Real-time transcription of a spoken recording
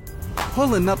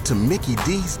Pulling up to Mickey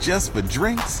D's just for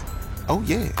drinks? Oh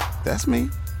yeah, that's me.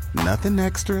 Nothing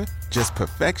extra, just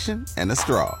perfection and a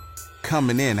straw.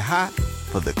 Coming in hot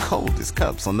for the coldest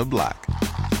cups on the block.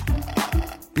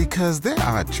 Because there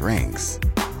are drinks.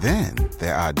 Then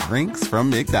there are drinks from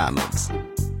McDonald's.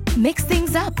 Mix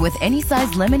things up with any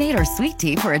size lemonade or sweet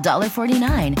tea for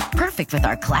 $1.49. Perfect with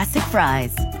our classic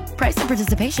fries. Price and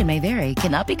participation may vary.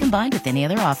 Cannot be combined with any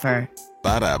other offer.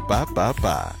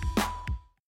 Ba-da-ba-ba-ba.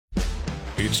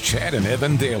 It's Chad and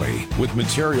Evan Daily with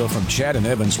material from Chad and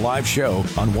Evan's live show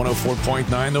on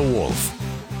 104.9 The Wolf.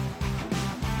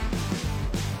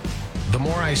 The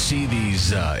more I see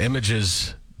these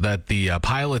images that the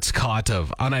pilots caught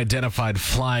of unidentified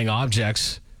flying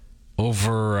objects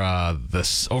over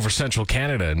central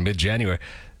Canada in mid-January,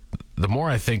 the more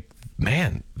I think,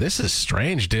 man, this is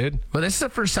strange, dude. Well, this is the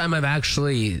first time I've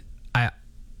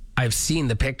seen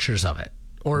the pictures of it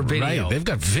or video. Right, they've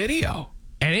got video.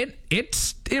 And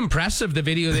it's impressive, the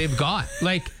video they've got.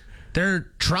 Like, they're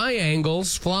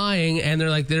triangles flying, and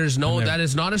they're like, that is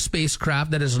not a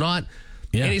spacecraft. That is not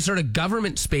any sort of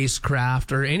government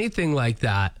spacecraft or anything like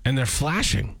that. And they're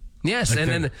flashing. Yes, like,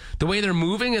 and then the way they're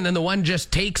moving, and then the one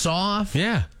just takes off.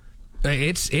 Yeah.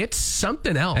 It's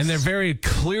something else. And they're very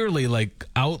clearly like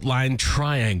outlined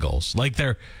triangles. Like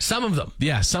some of them.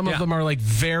 Yeah, some of them are like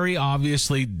very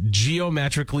obviously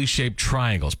geometrically shaped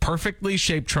triangles. Perfectly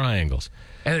shaped triangles.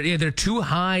 And they're too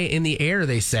high in the air,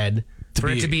 they said, for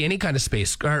it to be any kind of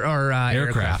space or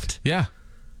aircraft. Yeah.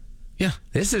 Yeah.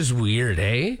 This is weird,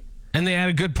 eh? And they had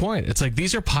a good point. It's like,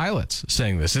 these are pilots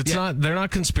saying this. They're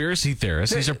not conspiracy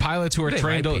theorists. These are pilots who are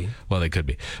trained to, well, they could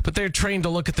be, but they're trained to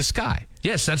look at the sky.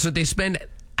 Yes, that's what they spend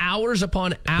hours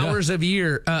upon hours a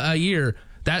year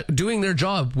that doing their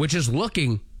job, which is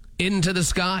looking into the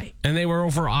sky. And they were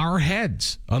over our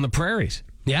heads on the prairies.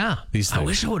 Yeah. These things. I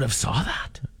wish I would have saw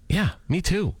that. Yeah, me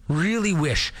too. Really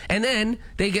wish. And then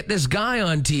they get this guy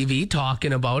on TV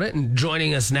talking about it, and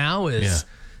joining us now is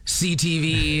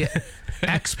CTV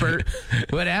expert,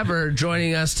 whatever,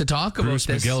 joining us to talk about Bruce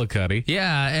this. McGillicuddy.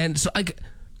 Yeah, and so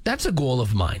that's a goal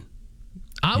of mine.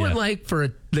 I would like for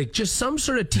just some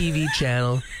sort of TV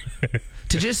channel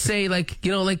to just say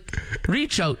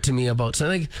reach out to me about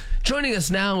something. Like, joining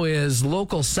us now is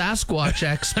local Sasquatch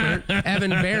expert Evan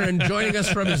Barron, joining us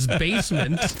from his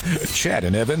basement. Chad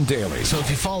and Evan Daily. So if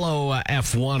you follow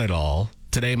F1 at all,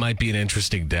 today might be an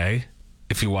interesting day.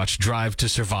 If you watch Drive to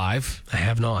Survive. I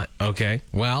have not. Okay.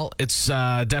 Well, it's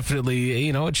definitely,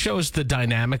 it shows the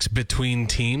dynamics between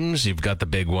teams. You've got the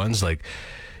big ones, like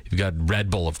you've got Red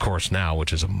Bull, of course, now,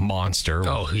 which is a monster.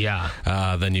 Oh, yeah.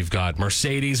 Then you've got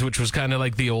Mercedes, which was kind of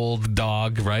like the old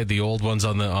dog, right? The old ones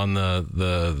on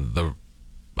the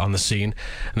scene.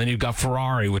 And then you've got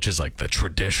Ferrari, which is like the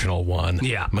traditional one.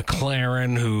 Yeah.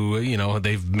 McLaren, who,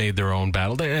 they've made their own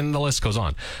battle, and the list goes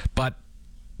on. But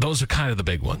those are kind of the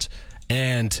big ones.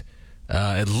 And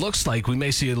it looks like we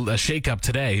may see a shakeup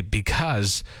today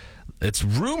because it's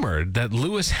rumored that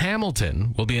Lewis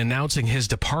Hamilton will be announcing his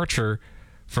departure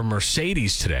from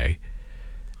Mercedes today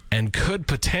and could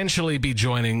potentially be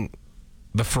joining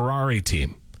the Ferrari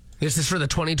team. This is for the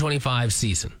 2025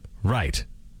 season. Right.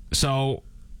 So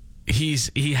he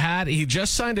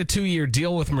just signed a 2-year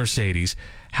deal with Mercedes.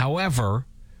 However,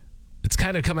 it's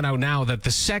kind of coming out now that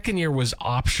the second year was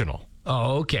optional.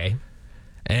 Oh, okay.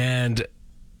 And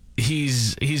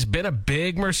he's been a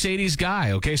big Mercedes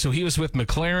guy, okay? So he was with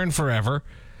McLaren forever,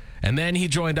 and then he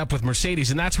joined up with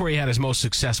Mercedes, and that's where he had his most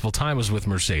successful time, was with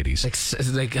Mercedes. He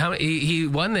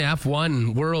won the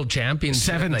F1 World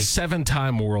Championship.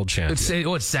 Seven-time world champion.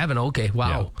 It's 7. Okay,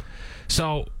 wow. Yeah.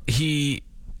 So he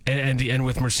and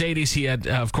with Mercedes, he had,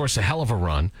 of course, a hell of a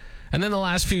run. And then the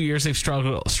last few years, they've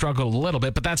struggled a little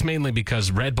bit, but that's mainly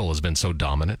because Red Bull has been so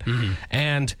dominant. Mm-hmm.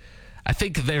 And I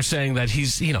think they're saying that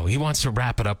he wants to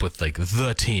wrap it up with like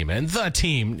the team. And the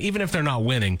team, even if they're not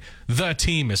winning, the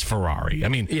team is Ferrari. I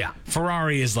mean,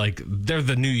 Ferrari is like, they're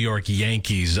the New York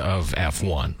Yankees of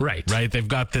F1. Right. They've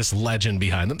got this legend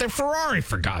behind them. They're Ferrari,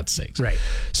 for God's sakes. Right.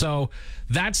 So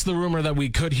that's the rumor that we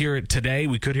could hear it today.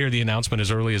 We could hear the announcement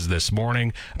as early as this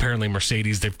morning. Apparently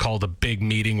Mercedes, they've called a big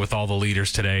meeting with all the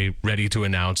leaders today, ready to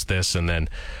announce this, and then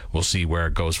we'll see where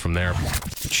it goes from there.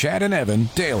 Chad and Evan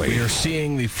Daily. We are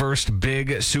seeing the first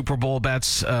big Super Bowl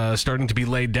bets starting to be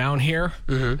laid down here.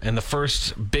 Mm-hmm. And the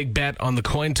first big bet on the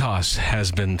coin toss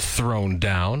has been thrown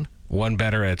down. One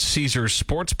bettor at Caesars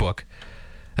Sportsbook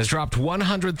has dropped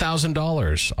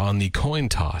 $100,000 on the coin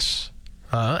toss.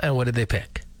 And what did they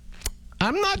pick?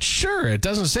 I'm not sure. It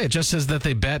doesn't say. It just says that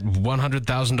they bet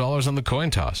 $100,000 on the coin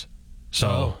toss.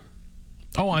 So,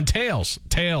 on tails.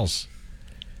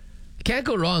 Can't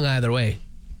go wrong either way.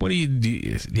 What do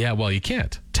you? Yeah, well, you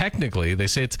can't. technically, they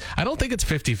say it's, I don't think it's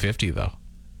 50-50 though.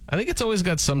 I think it's always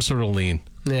got some sort of lean.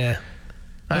 Yeah.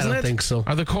 I Doesn't don't it? think so.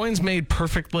 Are the coins made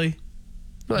perfectly?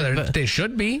 Well, they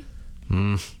should be.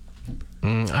 I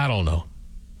don't know.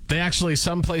 They actually,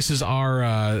 some places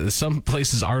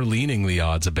are leaning the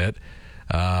odds a bit.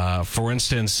 For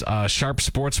instance, Sharp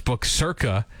Sportsbook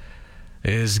Circa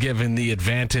is given the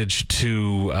advantage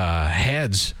to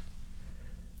heads.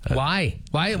 Why?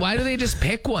 Why do they just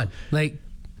pick one? Like,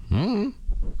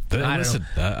 Listen,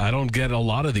 I don't get a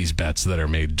lot of these bets that are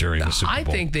made during the Super Bowl. I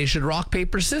think they should rock,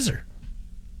 paper, scissor.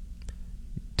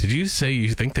 Did you say you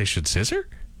think they should scissor?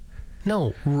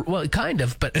 No, well, kind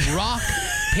of, but rock,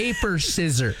 paper,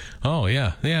 scissor. Oh,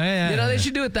 yeah. You know, they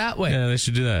should do it that way. Yeah, they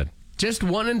should do that. Just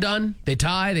one and done. They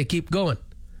tie, they keep going.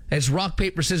 It's rock,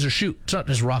 paper, scissor, shoot. It's not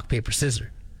just rock, paper,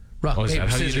 scissor. Rock, Oh, is paper,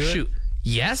 that how you scissor, do it? shoot.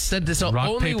 Yes, that's the Rock,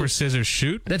 only paper, scissors,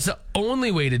 shoot? That's the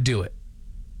only way to do it.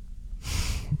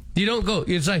 You don't go.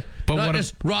 It's like, But not what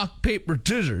just rock, paper,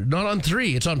 scissors. Not on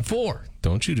 3. It's on 4.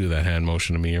 Don't you do that hand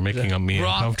motion to me. You're making me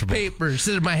Rock, uncomfortable. paper,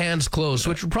 scissors. My hands closed,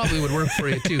 which probably would work for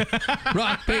you too.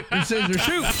 Rock, paper, scissors,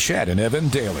 shoot. Chad and Evan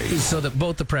daily. So that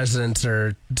both the presidents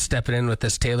are stepping in with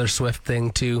this Taylor Swift thing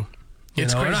too.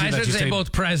 It's crazy I that should you say say-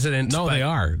 both presidents. No, but they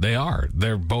are. They are.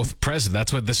 They're both president.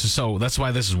 That's what this is. That's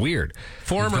why this is weird.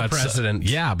 Former You've got president.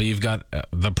 Yeah, but you've got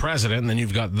the president, and then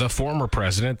you've got the former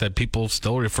president that people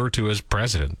still refer to as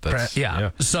president. That's, Yeah.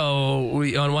 So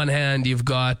on one hand, you've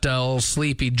got old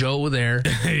Sleepy Joe there.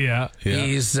 yeah.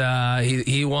 He's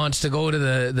he wants to go to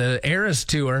the Eras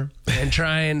tour and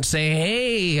try and say,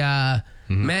 hey,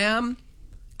 ma'am,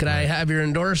 could I have your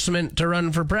endorsement to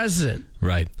run for president?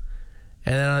 Right.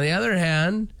 And then on the other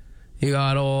hand, you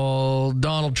got old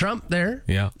Donald Trump there.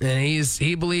 Yeah. And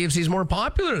he believes he's more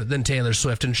popular than Taylor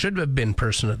Swift and should have been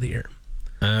Person of the Year.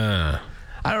 I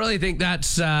don't really think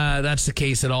that's the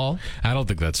case at all. I don't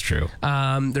think that's true.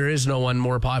 There is no one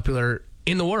more popular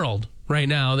in the world right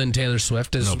now than Taylor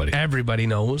Swift, as Nobody. everybody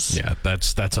knows. Yeah,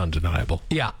 that's undeniable.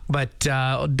 Yeah, but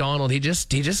Donald, he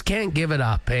just can't give it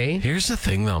up, eh? Here's the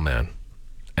thing, though, man.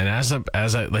 And as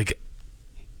I like,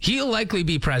 He'll likely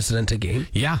be president again.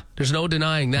 yeah, There's no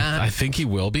denying that. I think he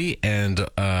will be, and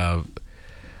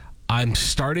I'm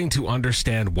starting to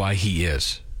understand why he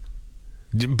is.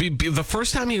 The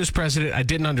first time he was president, I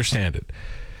didn't understand it.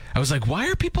 I was like, why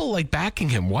are people like backing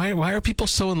him? Why are people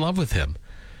so in love with him?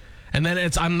 And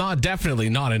then I'm definitely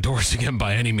not endorsing him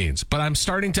by any means, but I'm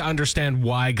starting to understand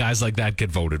why guys like that get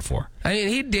voted for. I mean,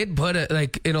 he did put it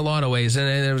like in a lot of ways, and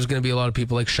there was going to be a lot of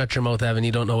people like, shut your mouth, Evan,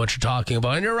 you don't know what you're talking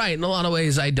about. And you're right, in a lot of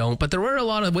ways I don't, but there were a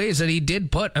lot of ways that he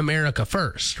did put America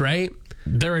first, right?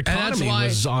 Their economy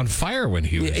was on fire when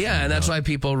he was. Yeah, and that's why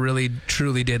people really,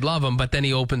 truly did love him. But then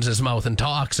he opens his mouth and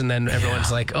talks, and then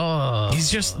everyone's like, oh. He's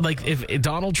just like, if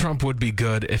Donald Trump would be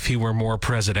good if he were more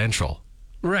presidential.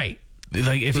 Right.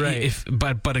 Like Right.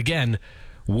 but again,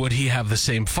 would he have the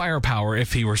same firepower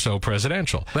if he were so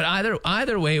presidential? But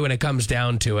either way, when it comes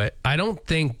down to it, I don't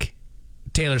think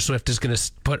Taylor Swift is going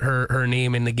to put her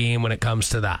name in the game when it comes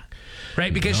to that.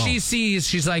 Right? Because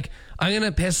she's like, I'm going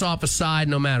to piss off a side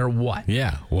no matter what.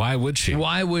 Yeah. Why would she?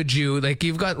 Why would you? Like,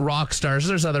 you've got rock stars,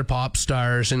 there's other pop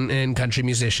stars and country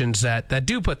musicians that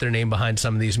do put their name behind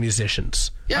some of these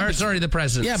musicians. Yeah, but- the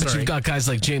president. Yeah, but sorry. you've got guys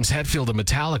like James Hetfield of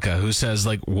Metallica who says,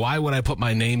 like, why would I put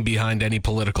my name behind any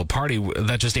political party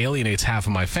that just alienates half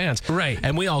of my fans? Right.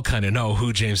 And we all kind of know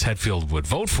who James Hetfield would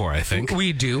vote for, I think.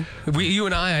 We do. You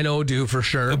and I know, do for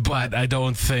sure. But I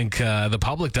don't think the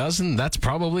public does, and that's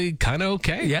probably kind of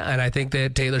okay. Yeah, and I think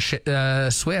that Taylor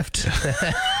Swift,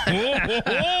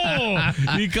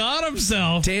 He got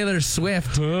himself. Taylor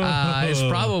Swift is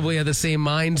probably of the same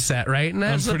mindset, right? And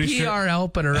that's the pretty PR sure-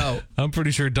 helping her out. I'm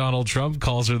pretty sure Donald Trump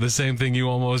calls her the same thing you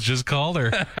almost just called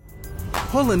her.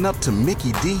 Pulling up to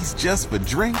Mickey D's just for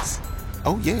drinks?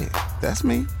 Oh yeah, that's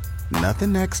me.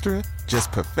 Nothing extra,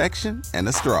 just perfection and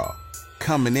a straw.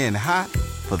 Coming in hot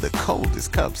for the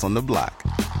coldest cups on the block.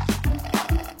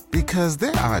 Because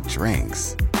there are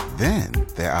drinks. Then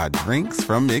there are drinks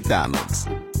from McDonald's.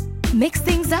 Mix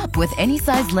things up with any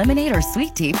size lemonade or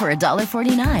sweet tea for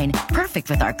 $1.49. Perfect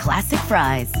with our classic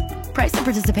fries. Price and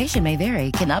participation may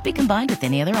vary. Cannot be combined with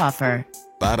any other offer.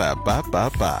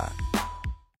 Ba-da-ba-ba-ba.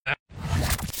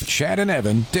 Chad and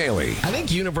Evan daily. I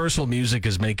think Universal Music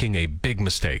is making a big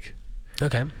mistake.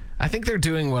 Okay. I think they're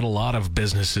doing what a lot of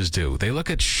businesses do. They look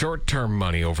at short-term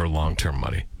money over long-term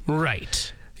money.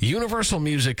 Right. Universal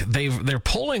Music, they're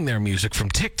pulling their music from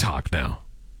TikTok now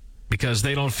because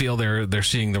they don't feel they're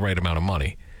seeing the right amount of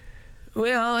money.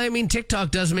 Well, I mean,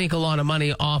 TikTok does make a lot of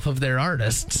money off of their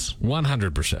artists.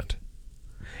 100%.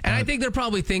 And I think they're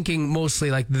probably thinking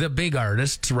mostly like the big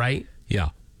artists, right? Yeah.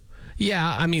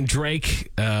 Yeah, I mean,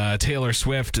 Drake, Taylor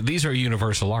Swift, these are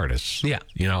universal artists. Yeah.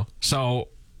 You know, so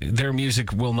their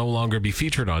music will no longer be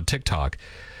featured on TikTok.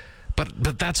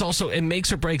 But that's also, it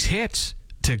makes or breaks hits,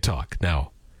 TikTok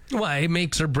now. Well, it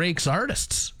makes or breaks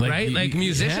artists, Like, right? Like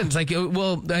musicians. yeah. Like,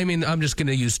 well, I mean, I'm just going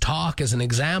to use talk as an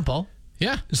example.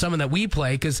 Yeah. Someone that we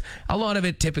play, because a lot of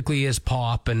it typically is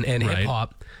pop and Right. hip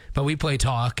hop, but we play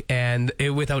talk, and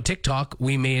without TikTok,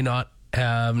 we may not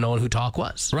have known who talk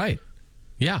was. Right.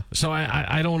 Yeah. So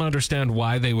I don't understand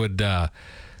why they would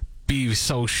be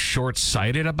so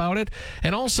short-sighted about it.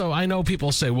 And also, I know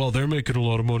people say, well, they're making a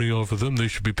lot of money off of them. They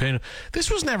should be paying.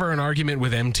 This was never an argument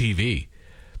with MTV.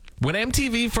 When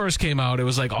MTV first came out, it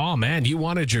was like, oh, man, you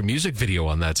wanted your music video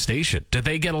on that station. Did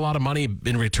they get a lot of money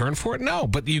in return for it? No,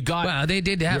 but you got... Well, they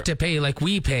did have to pay like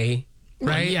we pay,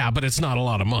 right? Yeah, but it's not a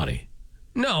lot of money.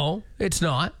 No, it's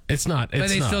not. It's not. But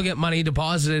they still get money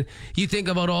deposited. You think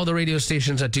about all the radio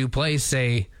stations that do play,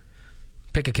 say,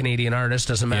 pick a Canadian artist,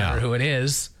 doesn't matter who it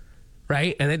is,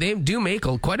 right? And they do make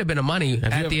quite a bit of money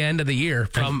at the end of the year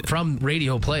from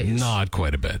radio plays. Not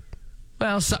quite a bit.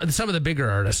 Well, some of the bigger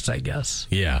artists, I guess.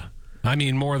 Yeah. I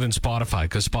mean, more than Spotify,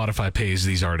 because Spotify pays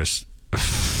these artists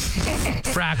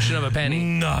Fraction of a penny.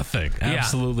 nothing. Yeah.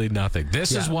 Absolutely nothing.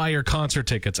 This is why your concert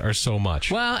tickets are so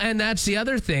much. Well, and that's the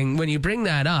other thing. When you bring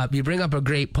that up, you bring up a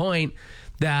great point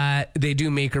that they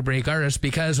do make or break artists,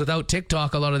 because without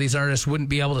TikTok, a lot of these artists wouldn't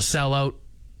be able to sell out,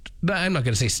 I'm not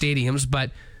going to say stadiums,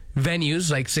 but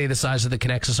venues like, say, the size of the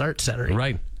Connexus Arts Center.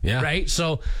 Right. Yeah. Right?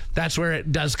 So that's where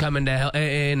it does come in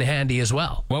handy as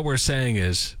well. What we're saying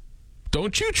is,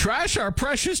 don't you trash our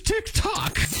precious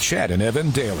TikTok. Chad and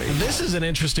Evan daily. This is an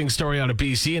interesting story out of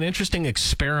BC, an interesting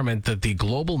experiment that the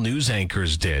Global News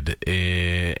anchors did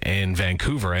in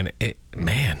Vancouver. And,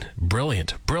 man,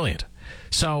 brilliant.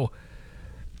 So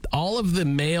all of the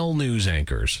male news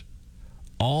anchors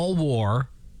all wore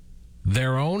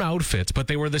their own outfits, but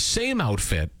they were the same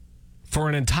outfit for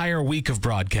an entire week of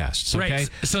broadcasts. Okay? Right.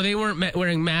 So they weren't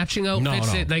wearing matching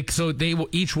outfits. No. So they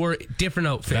each wore different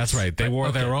outfits. That's right. They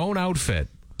wore their own outfit,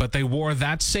 but they wore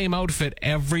that same outfit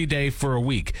every day for a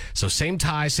week. So same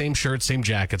tie, same shirt, same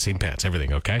jacket, same pants,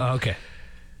 everything, okay? Okay.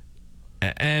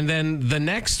 And then the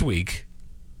next week,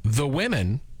 the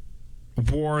women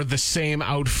wore the same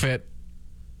outfit,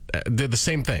 did the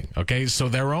same thing, okay? So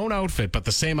their own outfit, but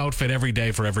the same outfit every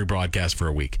day for every broadcast for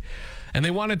a week. And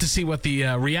they wanted to see what the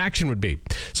reaction would be.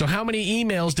 So how many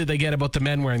emails did they get about the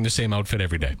men wearing the same outfit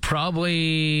every day?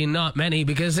 Probably not many,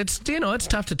 because it's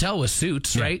tough to tell with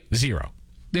suits, right? Zero.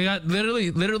 They got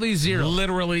literally zero.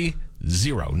 Literally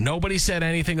zero. Nobody said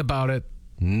anything about it.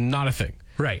 Not a thing.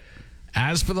 Right.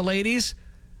 As for the ladies,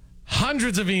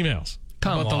 hundreds of emails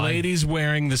about the ladies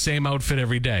wearing the same outfit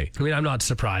every day. I mean, I'm not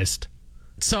surprised.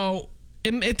 So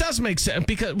it does make sense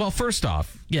because, well, first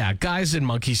off, yeah, guys in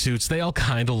monkey suits, they all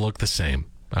kind of look the same.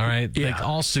 All right? Yeah. Like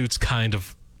all suits kind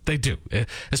of, they do.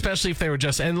 Especially if they were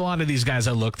just, and a lot of these guys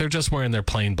they're just wearing their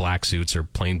plain black suits or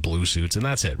plain blue suits, and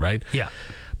that's it, right? Yeah.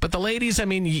 But the ladies, I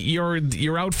mean,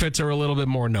 your outfits are a little bit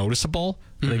more noticeable,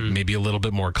 like maybe a little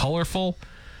bit more colorful.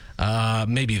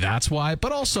 Maybe that's why.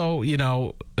 But also,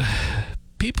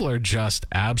 people are just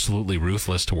absolutely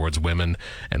ruthless towards women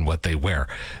and what they wear.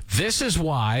 This is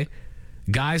why,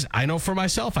 guys, I know for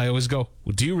myself, I always go,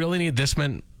 do you really need this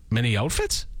many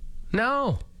outfits?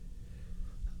 No.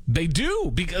 They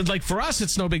do, because like for us,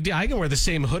 it's no big deal. I can wear the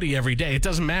same hoodie every day. It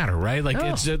doesn't matter, right? Like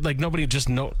it's like nobody just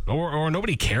or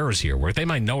nobody cares here. Where they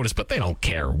might notice, but they don't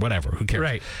care. Whatever, who cares?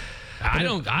 Right. I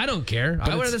don't care.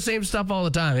 I wear the same stuff all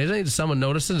the time. Isn't it? Someone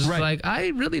notices, it's like, I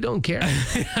really don't care.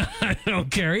 I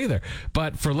don't care either.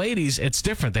 But for ladies, it's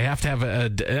different. They have to have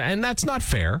and that's not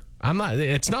fair.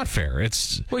 It's not fair.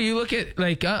 It's well, you look at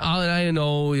like I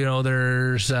know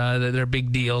there's there are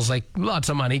big deals, like lots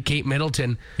of money. Kate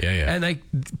Middleton, yeah, and like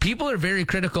people are very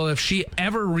critical if she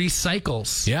ever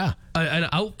recycles, an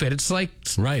outfit. It's like,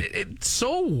 right.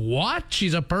 So what?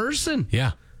 She's a person.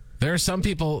 Yeah. There are some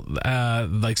people,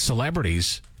 like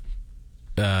celebrities,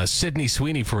 Sydney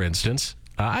Sweeney, for instance.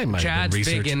 I might have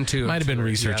been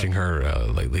researching her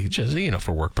lately, just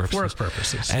for work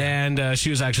purposes. And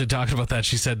she was actually talking about that.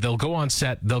 She said they'll go on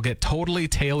set, they'll get totally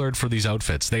tailored for these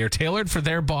outfits. They are tailored for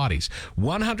their bodies.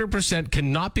 100%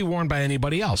 cannot be worn by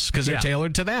anybody else because they're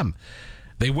tailored to them.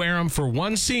 They wear them for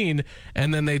one scene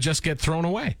and then they just get thrown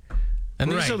away.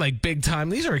 And these are like big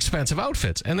time. These are expensive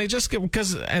outfits, and they just get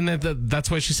that's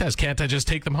why she says, "Can't I just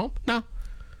take them home?" No,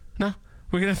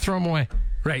 we're gonna throw them away.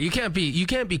 Right? You can't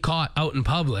be caught out in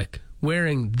public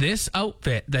wearing this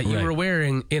outfit that you were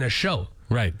wearing in a show.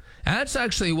 Right. And that's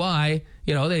actually why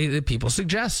the people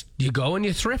suggest you go and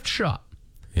you thrift shop.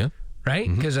 Yeah.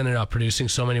 right? Because then they're not producing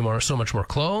so much more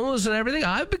clothes and everything.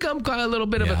 I've become a little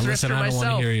bit of a thrifter listen, I don't myself.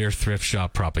 want to hear your thrift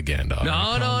shop propaganda.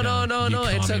 No.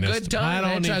 It's a good time.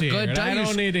 I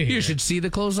don't need to hear. You should see the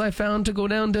clothes I found to go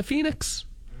down to Phoenix.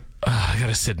 I got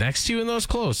to sit next to you in those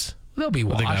clothes. They'll be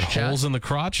washed. They got Chad. holes in the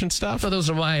crotch and stuff. So those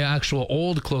are my actual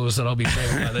old clothes that I'll be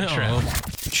wearing on the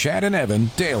trip. Chad and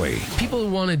Evan daily. People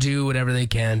want to do whatever they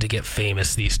can to get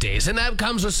famous these days, and that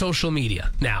comes with social media.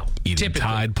 Now, Eating typically,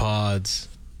 Tide Pods.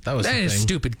 That is the thing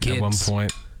stupid, kids. At one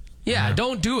point. Yeah,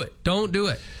 don't do it. Don't do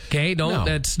it. Okay, don't.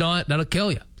 No. That'll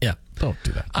kill you. Yeah, don't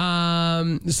do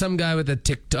that. Some guy with a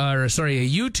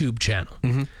YouTube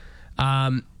channel.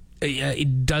 He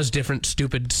does different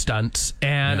stupid stunts,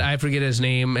 and I forget his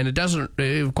name, and it doesn't.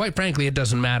 Quite frankly, it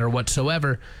doesn't matter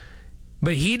whatsoever.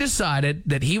 But he decided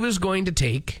that he was going to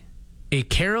take a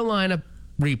Carolina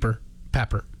Reaper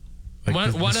pepper.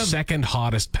 Like the second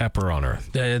hottest pepper on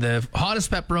earth. The hottest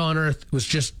pepper on earth was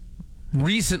just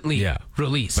recently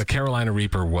released. But Carolina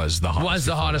Reaper was the hottest. Was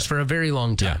the hottest for a very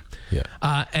long time. Yeah.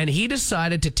 And he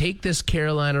decided to take this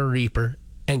Carolina Reaper,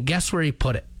 and guess where he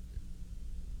put it?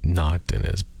 Not in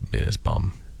his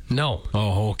bum. No.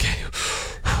 Oh, okay.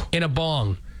 In a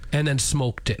bong, and then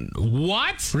smoked it.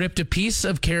 What? Ripped a piece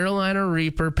of Carolina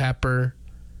Reaper pepper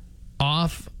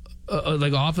off of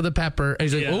the pepper. And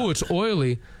he's like, oh, it's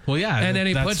oily. Well, yeah. And then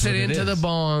he puts it into the is.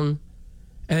 bong,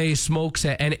 and he smokes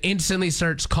it, and instantly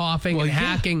starts coughing and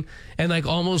hacking and like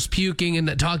almost puking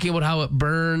and talking about how it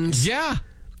burns. Yeah.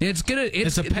 That's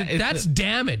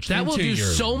damage. That will do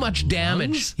so much damage.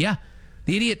 Lungs? Yeah.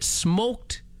 The idiot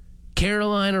smoked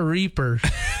Carolina Reaper,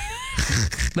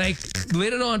 like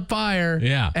lit it on fire,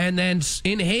 and then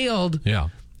inhaled,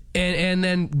 and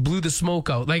then blew the smoke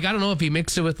out. Like, I don't know if he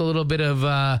mixed it with a little bit of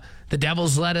the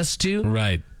devil's lettuce too,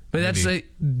 right? But that's like,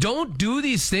 don't do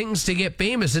these things to get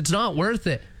famous. It's not worth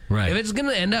it. Right. If it's going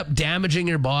to end up damaging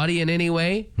your body in any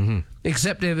way,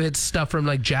 except if it's stuff from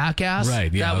like Jackass,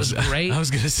 right? Yeah, that was great. I was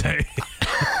going to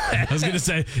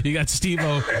say, you got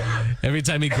Steve-O. Every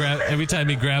time he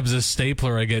grabs a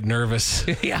stapler, I get nervous.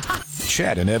 Yeah.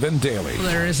 Chad and Evan daily.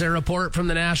 There is a report from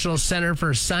the National Center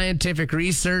for Scientific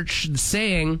Research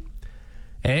saying,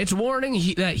 and it's warning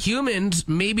that humans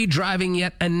may be driving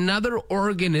yet another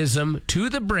organism to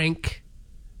the brink,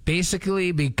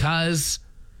 basically because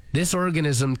this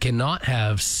organism cannot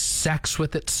have sex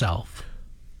with itself.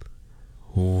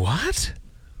 What?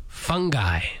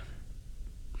 Fungi.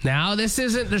 Now,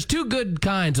 there's two good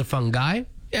kinds of fungi.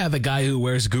 Yeah, the guy who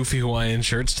wears goofy Hawaiian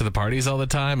shirts to the parties all the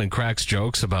time and cracks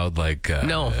jokes about like...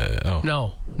 No,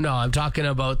 I'm talking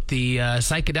about the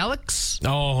psychedelics.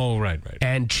 Oh, right.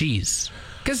 And cheese.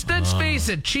 Because let's face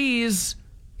it, cheese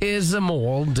is a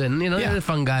mold and, there's a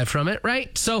fungi from it,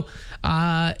 right? So,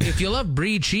 if you love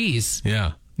brie cheese...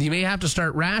 Yeah. You may have to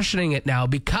start rationing it now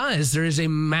because there is a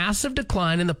massive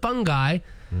decline in the fungi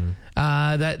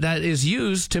that is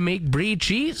used to make brie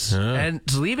cheese, and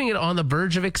it's leaving it on the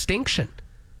verge of extinction.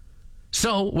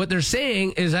 So what they're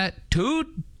saying is that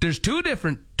there's two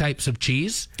different types of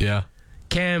cheese. Yeah.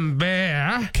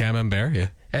 Camembert, yeah.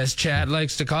 As Chad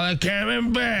likes to call it,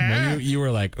 Camembert. No, you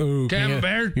were like, ooh,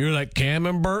 Camembert. You were like,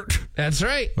 Camembert. That's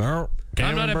right. Well,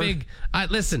 I'm not a big...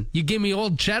 listen, you give me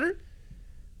old cheddar,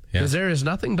 because there is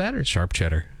nothing better. Sharp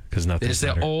cheddar, because nothing's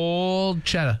better. It's the old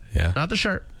cheddar. Yeah. Not the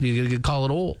sharp. You could call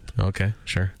it old. Okay,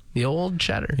 sure. The old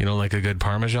cheddar. You don't like a good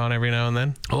Parmesan every now and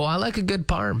then? Oh, I like a good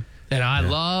parm. And I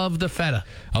love the feta.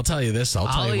 I'll tell you this. I'll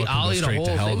tell you what can go straight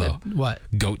to hell, though. What?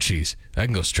 Goat cheese. That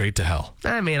can go straight to hell.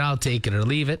 I mean, I'll take it or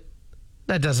leave it.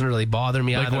 That doesn't really bother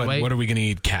me either way. What are we going to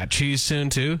eat? Cat cheese soon,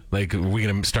 too? Like, are we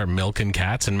going to start milking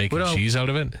cats and making cheese out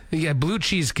of it? Yeah, blue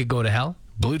cheese could go to hell.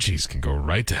 Blue cheese can go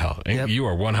right to hell. Yep. You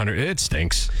are 100. It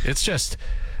stinks. It's just...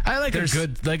 I like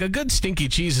a good stinky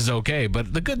cheese is okay,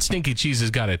 but the good stinky cheese has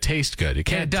got to taste good. It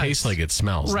can't taste like it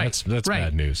smells. Right. That's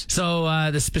bad news. So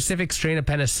the specific strain of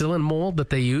penicillin mold that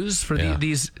they use for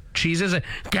these cheeses,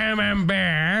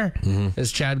 Camembert,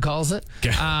 as Chad calls it,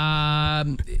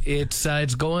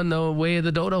 it's going the way of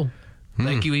the dodo.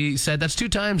 Like we said, that's 2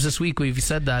 times this week we've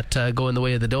said that going the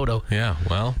way of the dodo. Yeah,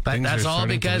 well, but that's all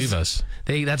because to leave us.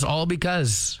 That's all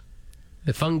because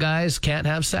the fungi can't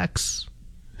have sex.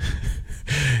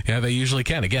 Yeah, they usually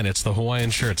can. Again, it's the Hawaiian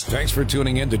shirts. Thanks for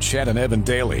tuning in to Chad and Evan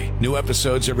Daily. New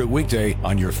episodes every weekday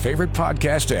on your favorite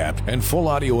podcast app and full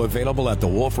audio available at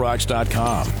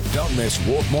thewolfrocks.com. Don't miss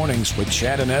Wolf Mornings with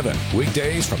Chad and Evan.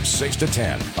 Weekdays from 6 to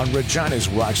 10 on Regina's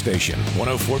Rock Station,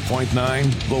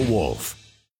 104.9 The Wolf.